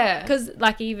for sure. Yeah. Because,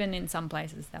 like, even in some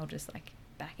places, they'll just, like,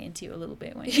 back into you a little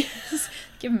bit when you just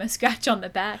give them a scratch on the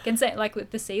back. And say, like,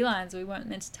 with the sea lions, we weren't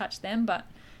meant to touch them, but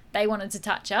they wanted to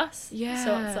touch us. Yeah.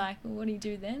 So it's like, well, what do you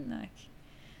do then? Like,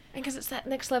 because it's that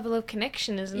next level of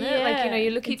connection, isn't it? Yeah, Like, you know, you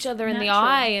look each it's other in the natural.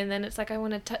 eye, and then it's like, I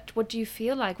want to touch. What do you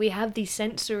feel like? We have these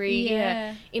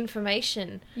sensory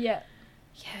information. Yeah.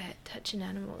 Yeah, touching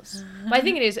animals. But I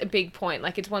think it is a big point.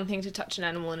 Like, it's one thing to touch an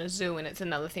animal in a zoo, and it's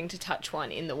another thing to touch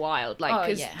one in the wild. Like,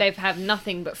 because they've have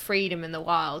nothing but freedom in the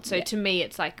wild. So to me,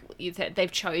 it's like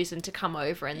they've chosen to come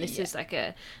over, and this is like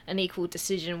an equal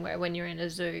decision where when you're in a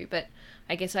zoo. But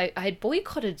I guess I had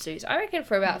boycotted zoos. I reckon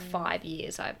for about 5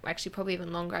 years. I actually probably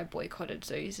even longer. I boycotted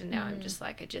zoos, and now I'm just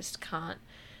like, I just can't.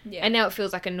 Yeah. And now it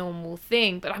feels like a normal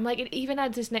thing, but I'm like, it even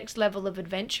adds this next level of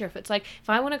adventure. If it's like, if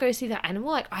I want to go see that animal,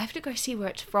 like, I have to go see where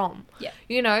it's from. Yeah.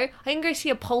 You know, I can go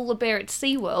see a polar bear at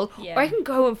SeaWorld, Yeah. or I can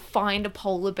go and find a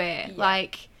polar bear, Yeah.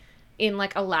 like, in,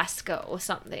 like, Alaska or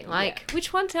something. Like,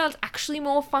 which one sounds actually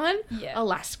more fun? Yeah.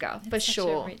 Alaska, for It's such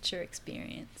sure. a richer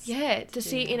experience. Yeah, to do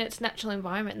see it that. in its natural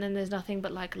environment, and then there's nothing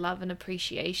but, like, love and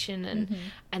appreciation, and Mm-hmm.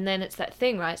 and then it's that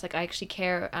thing, right? It's like, I actually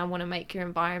care, I want to make your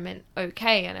environment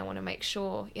okay, and I want to make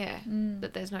sure,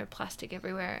 that there's no plastic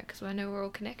everywhere, because I know we're all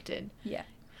connected. Yeah.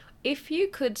 If you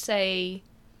could say,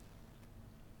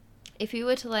 if you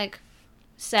were to, like,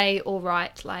 say or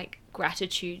write, like,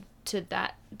 gratitude to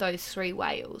those 3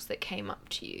 whales that came up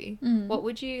to you, what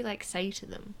would you, like, say to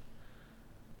them?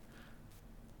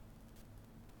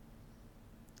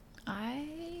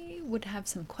 I would have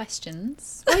some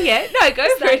questions. Oh, yeah, no, go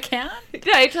Does for that it. count?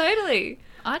 No, totally.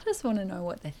 I just want to know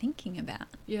what they're thinking about.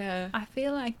 Yeah. I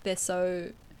feel like they're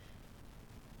so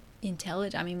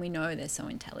intelligent. I mean, we know they're so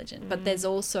intelligent, but there's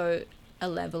also a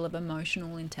level of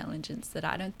emotional intelligence that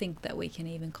I don't think that we can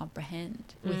even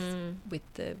comprehend with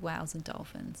the whales and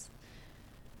dolphins.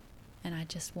 And I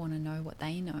just want to know what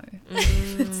they know.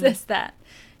 It's just that.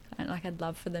 Like, I'd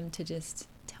love for them to just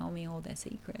tell me all their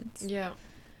secrets. Yeah.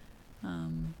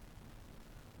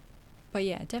 But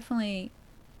yeah, definitely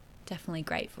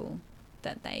grateful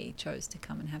that they chose to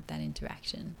come and have that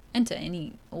interaction, and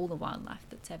to all the wildlife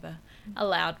that's ever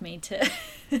allowed me to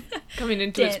Coming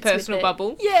into its dance with personal it.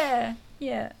 bubble. Yeah,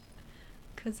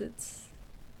 because it's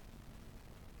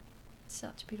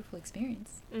such a beautiful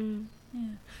experience.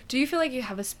 Yeah, Do you feel like you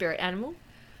have a spirit animal?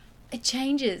 it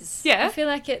changes. Yeah? I feel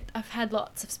like I've had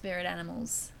lots of spirit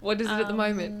animals. What is it at the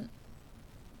moment?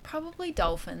 Probably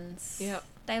dolphins. Yeah.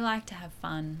 They like to have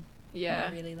fun. Yeah.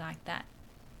 I really like that.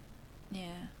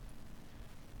 Yeah.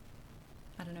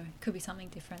 I don't know. Could be something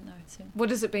different though soon. What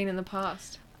has it been in the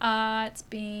past? It's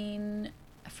been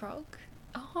a frog.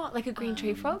 Oh, like a green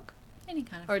tree frog? Any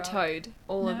kind of Or a frog. toad?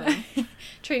 All of No. them.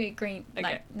 Tree green, Okay.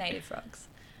 like native frogs.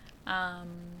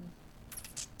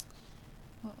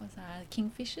 What was that?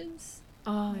 Kingfishers.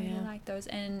 Oh, I really yeah. like those.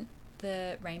 And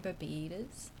the rainbow bee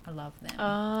eaters. I love them.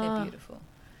 Ah. They're beautiful.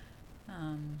 But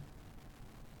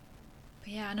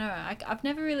yeah, I know. I've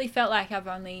never really felt like I've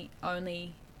only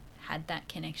had that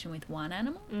connection with one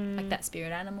animal, like that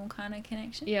spirit animal kind of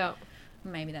connection. Yeah.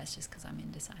 Maybe that's just because I'm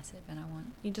indecisive and I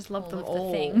want You just love all them of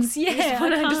all. the things. You Yeah, just,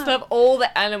 wanna I just can't. love all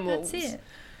the animals. That's it.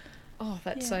 Oh,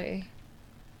 that's Yeah. so...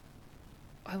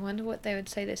 I wonder what they would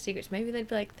say their secrets. Maybe they'd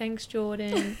be like, thanks,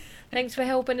 Jordan. Thanks for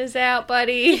helping us out,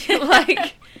 buddy.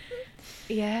 Like,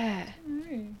 yeah.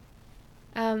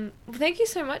 Well, thank you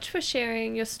so much for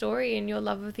sharing your story and your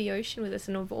love of the ocean with us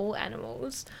and of all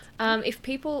animals. If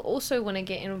people also want to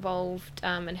get involved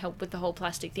and help with the whole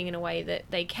plastic thing in a way that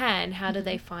they can, how do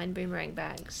they find Boomerang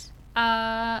Bags?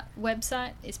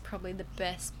 Website is probably the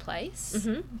best place,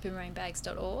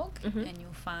 boomerangbags.org, and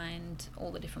you'll find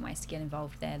all the different ways to get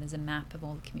involved there. There's a map of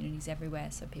all the communities everywhere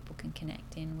so people can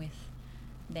connect in with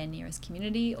their nearest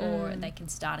community, or they can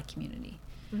start a community.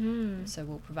 So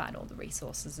we'll provide all the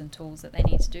resources and tools that they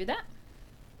need to do that.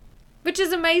 Which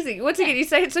is amazing. Once again, you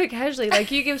say it so casually.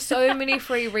 Like, you give so many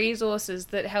free resources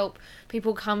that help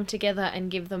people come together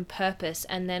and give them purpose,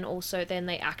 and then also then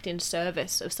they act in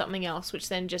service of something else, which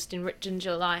then just enriches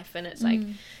your life. And it's like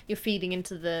you're feeding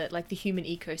into the human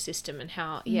ecosystem, and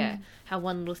how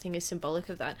one little thing is symbolic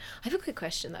of that. I have a quick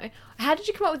question though. How did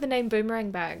you come up with the name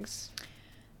Boomerang Bags?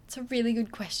 It's a really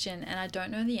good question, and I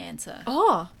don't know the answer.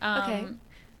 Oh, okay.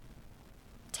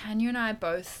 Tanya and I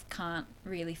both can't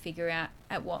really figure out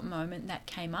at what moment that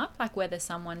came up, like whether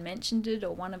someone mentioned it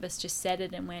or one of us just said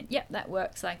it and went, yep, that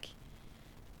works. Like,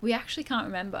 we actually can't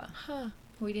remember. Huh.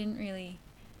 We didn't really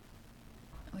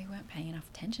we weren't paying enough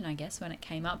attention, I guess, when it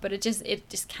came up. But it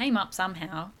just came up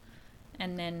somehow,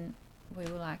 and then we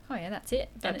were like, oh yeah, that's it.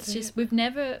 And it's just, we've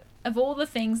never, of all the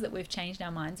things that we've changed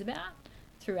our minds about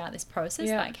throughout this process,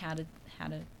 like how to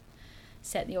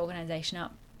set the organisation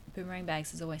up, Boomerang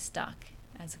Bags has always stuck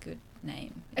as a good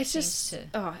name. It's just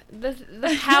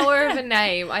the power of a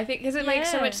name, I think, because it makes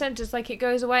so much sense. It's like it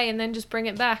goes away and then just bring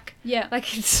it back. Yeah.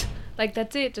 Like it's like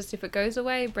that's it. Just if it goes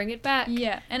away, bring it back.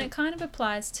 Yeah, and it kind of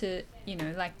applies to, you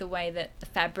know, like the way that the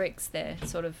fabrics, they're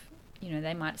sort of, you know,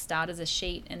 they might start as a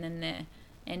sheet and then they're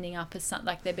ending up as something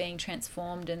like they're being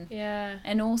transformed,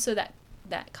 and also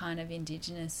that kind of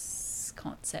Indigenous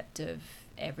concept of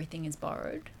everything is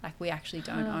borrowed. Like we actually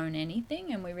don't own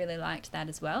anything, and we really liked that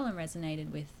as well and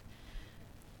resonated with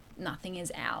nothing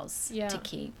is ours to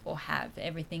keep or have.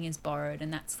 Everything is borrowed,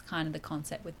 and that's kind of the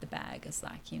concept with the bag. Is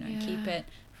like, you know, keep it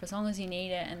for as long as you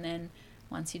need it, and then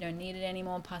once you don't need it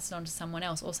anymore, pass it on to someone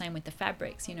else. Or same with the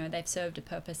fabrics, you know, they've served a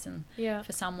purpose and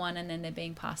for someone, and then they're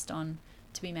being passed on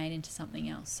to be made into something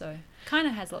else. So kind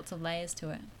of has lots of layers to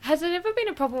it. Has it ever been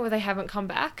a problem where they haven't come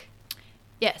back?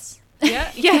 Yes.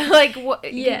 Yeah. Like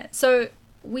what? Yeah. So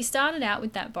we started out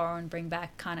with that borrow and bring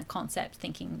back kind of concept,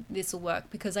 thinking this will work,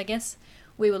 because I guess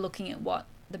we were looking at what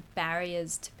the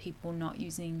barriers to people not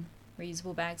using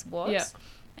reusable bags was,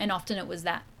 and often it was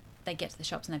that they get to the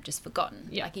shops and they've just forgotten,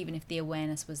 like even if the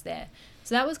awareness was there.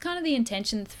 So that was kind of the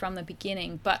intention from the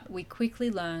beginning, but we quickly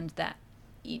learned that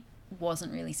it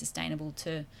wasn't really sustainable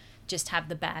to just have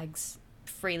the bags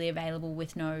freely available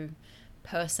with no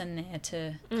person there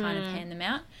to kind of hand them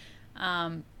out,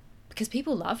 because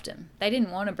people loved them. They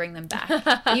didn't want to bring them back.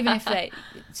 Even if they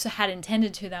had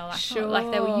intended to, they were like,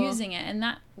 like they were using it, and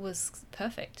that was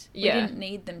perfect. We didn't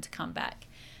need them to come back.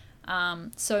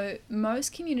 So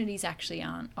most communities actually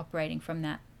aren't operating from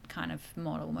that kind of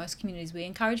model. Most communities, we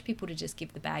encourage people to just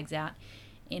give the bags out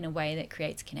in a way that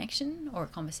creates connection or a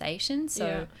conversation.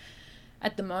 So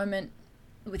at the moment,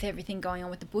 with everything going on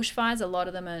with the bushfires, a lot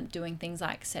of them are doing things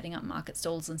like setting up market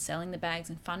stalls and selling the bags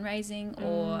and fundraising,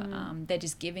 or they're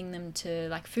just giving them to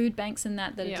like food banks and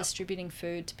that are distributing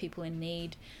food to people in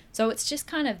need. So it's just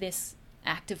kind of this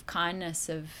act of kindness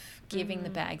of giving the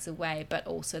bags away, but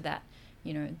also that,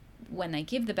 you know, when they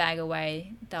give the bag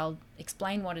away, they'll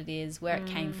explain what it is, where it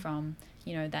came from,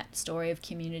 you know, that story of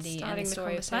community and the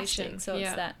story of plastic. So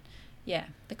it's that,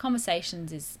 the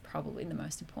conversations is probably the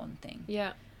most important thing.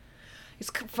 Yeah. It's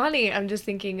funny, I'm just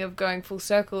thinking of going full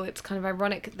circle. It's kind of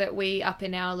ironic that we, up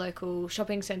in our local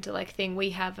shopping centre like thing, we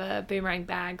have a boomerang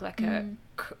bag, like a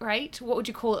crate. What would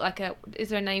you call it? Like a, is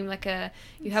there a name? Like a,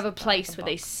 you have a place like a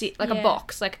where box. They sit, like a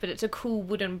box, like, but it's a cool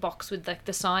wooden box with like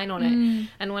the sign on it.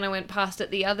 And when I went past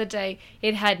it the other day,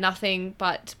 it had nothing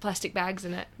but plastic bags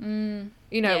in it.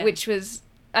 You know, which was,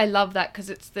 I love that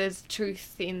because there's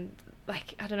truth in,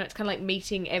 like, I don't know, it's kind of like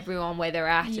meeting everyone where they're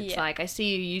at. It's like, I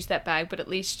see you use that bag, but at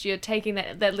least you're taking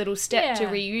that little step to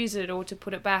reuse it or to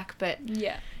put it back. But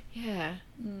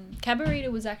Cabarita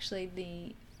was actually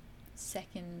the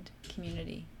second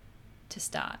community to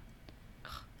start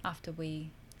after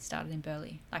we started in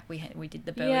Burleigh. Like we did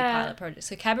the Burleigh pilot project.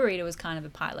 So Cabarita was kind of a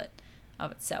pilot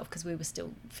of itself because we were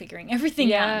still figuring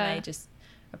everything out, and they just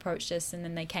approached us, and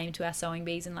then they came to our sewing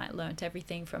bees and like learnt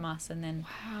everything from us, and then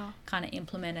kind of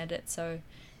implemented it. So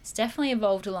it's definitely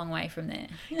evolved a long way from there.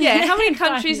 How many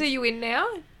countries are you in now?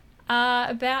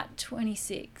 About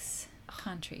 26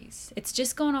 countries. It's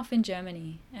just gone off in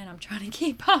Germany, and I'm trying to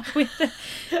keep up with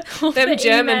them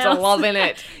Germans are loving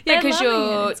it. Because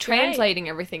you're translating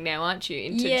everything now, aren't you,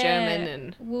 into German?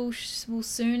 And we'll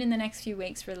soon in the next few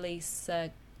weeks release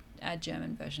a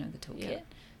German version of the toolkit.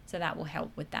 So that will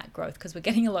help with that growth, because we're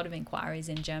getting a lot of inquiries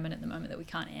in German at the moment that we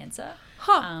can't answer.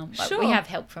 But we have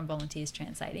help from volunteers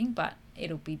translating, but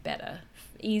it'll be better,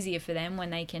 easier for them when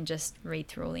they can just read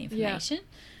through all the information.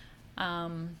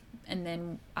 And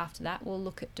then after that, we'll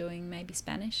look at doing maybe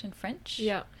Spanish and French.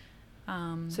 So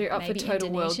you're up for total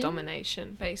world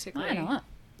domination, basically. Why not?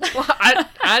 Well,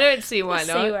 I don't see why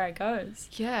not. See where it goes.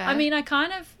 Yeah. I mean, I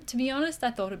kind of, to be honest,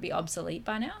 I thought it'd be obsolete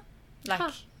by now.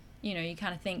 Like, you know, you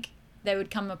kind of think there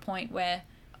would come a point where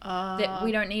that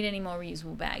we don't need any more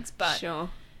reusable bags. But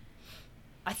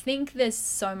I think there's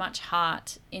so much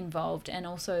heart involved, and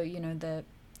also, you know, the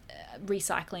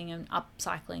recycling and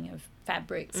upcycling of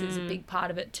fabrics is a big part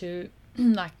of it too,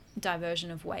 like diversion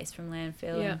of waste from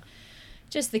landfill and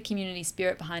just the community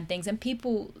spirit behind things. And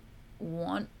people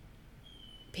are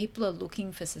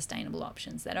looking for sustainable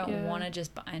options. They don't want to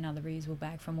just buy another reusable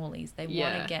bag from Woolies. They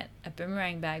want to get a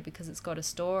boomerang bag because it's got a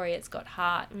story, it's got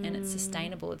heart, and it's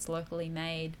sustainable, it's locally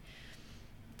made,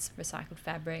 it's recycled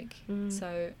fabric.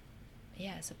 So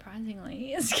yeah,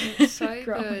 surprisingly, it's So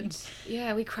growing. good.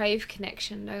 Yeah, we crave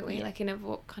connection, don't we? Yeah. Like in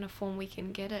what kind of form we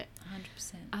can get it.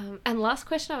 100%. And last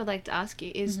question I would like to ask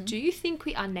you is, do you think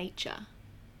we are nature?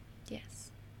 Yes.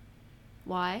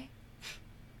 Why?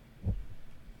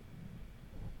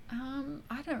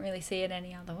 I don't really see it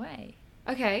any other way.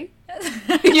 Okay.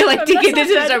 You're like, Diggy, this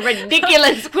is a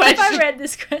ridiculous question. If I read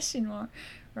this question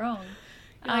wrong.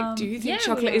 Like, do you think yeah, we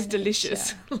chocolate are is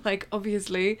delicious? nature. Like,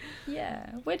 obviously.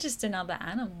 Yeah, we're just another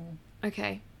animal,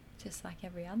 Okay. just like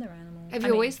every other animal. Have I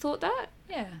you mean, always thought that?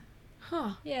 Yeah,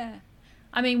 Huh. yeah.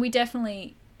 I mean, we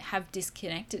definitely have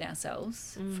disconnected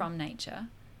ourselves from nature,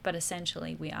 but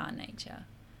essentially we are nature.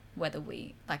 Whether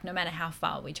we, like, no matter how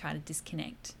far we try to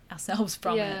disconnect ourselves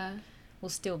from it, we'll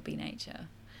still be nature.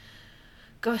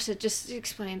 Gosh, it just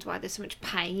explains why there's so much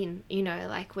pain, you know,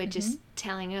 like we're just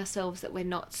telling ourselves that we're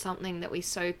not something that we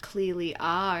so clearly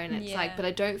are, and it's like, but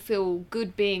I don't feel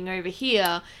good being over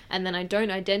here, and then I don't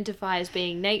identify as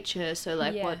being nature, so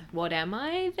like, what am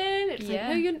I then? It's like,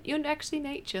 no, you're actually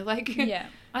nature, like. Yeah,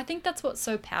 I think that's what's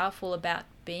so powerful about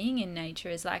being in nature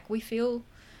is like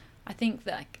I think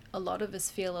that like a lot of us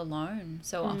feel alone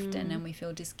so often, and we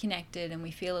feel disconnected, and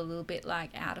we feel a little bit like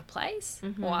out of place.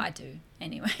 Or I do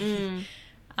anyway.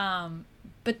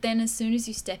 But then as soon as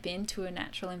you step into a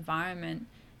natural environment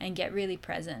and get really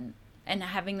present, and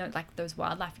having those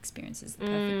wildlife experiences, the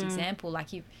perfect example,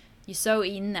 like you're so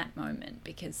in that moment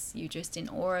because you're just in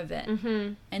awe of it.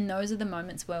 And those are the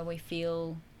moments where we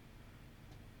feel,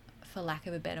 for lack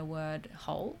of a better word,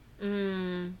 whole.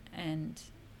 And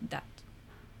that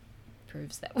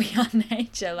proves that we are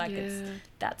nature. Like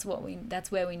that's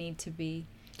where we need to be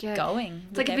going.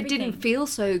 It's like if it didn't feel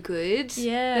so good,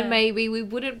 then maybe we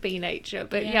wouldn't be nature.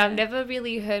 But I've never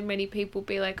really heard many people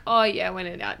be like, oh yeah, I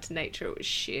went out to nature, it was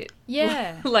shit.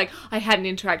 Yeah. Like I had an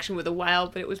interaction with a whale,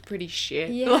 but it was pretty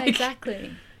shit. Yeah, like,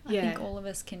 exactly. I think all of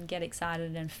us can get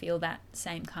excited and feel that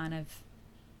same kind of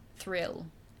thrill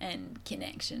and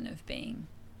connection of being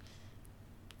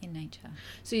in nature.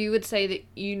 So you would say that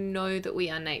you know that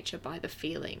we are nature by the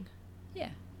feeling? Yeah.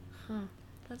 Huh.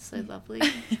 That's so lovely.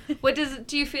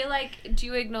 Do you feel like, do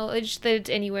you acknowledge that it's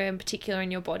anywhere in particular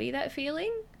in your body, that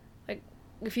feeling? Like,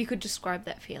 if you could describe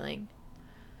that feeling.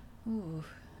 Ooh.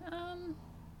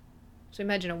 So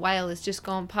imagine a whale has just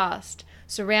gone past,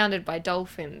 surrounded by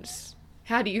dolphins.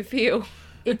 How do you feel?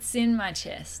 It's in my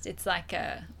chest. It's like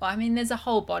there's a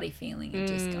whole body feeling of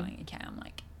just going, okay, I'm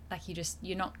like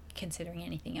you're not considering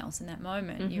anything else in that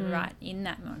moment. You're right in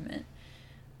that moment.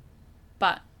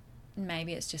 But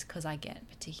maybe it's just because I get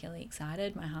particularly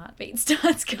excited. My heartbeat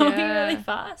starts going really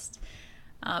fast.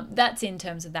 That's in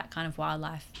terms of that kind of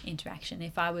wildlife interaction.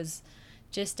 If I was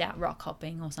just out rock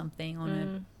hopping or something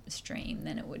on a stream,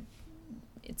 then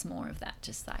it's more of that,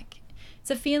 just like,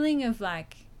 it's a feeling of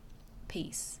like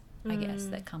peace, I guess,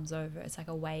 that comes over. It's like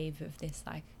a wave of this,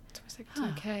 like, It's like, it's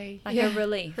okay. Like a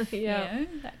relief, you Yeah. know,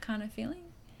 that kind of feeling.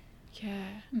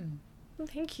 Yeah. Hmm.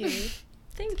 Thank you.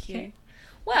 Thank you. Okay.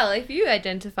 Well, if you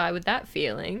identify with that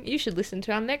feeling, you should listen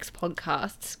to our next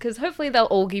podcasts, because hopefully they'll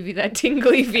all give you that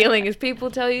tingly feeling as people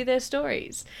tell you their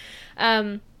stories.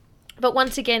 But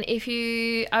once again, if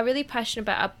you are really passionate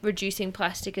about reducing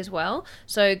plastic as well,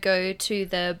 so go to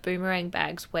the Boomerang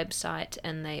Bags website,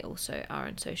 and they also are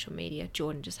on social media.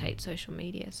 Jordan just hates social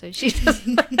media, so she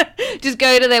doesn't. Just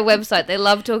go to their website. They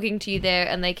love talking to you there,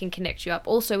 and they can connect you up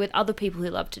also with other people who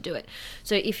love to do it.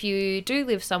 So if you do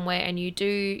live somewhere and you do,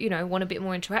 you know, want a bit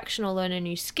more interaction or learn a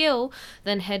new skill,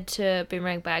 then head to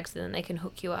Boomerang Bags, and then they can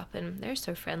hook you up, and they're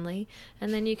so friendly.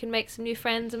 And then you can make some new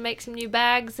friends and make some new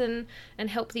bags and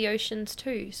help the oceans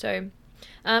too. So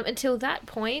until that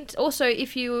point, also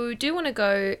if you do want to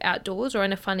go outdoors or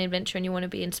on a fun adventure and you want to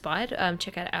be inspired,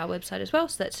 check out our website as well.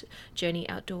 So that's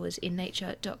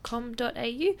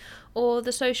journeyoutdoorsinnature.com.au, or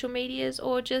the social medias,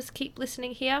 or just keep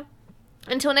listening here.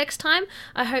 Until next time,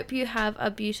 I hope you have a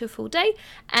beautiful day,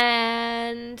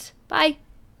 and bye.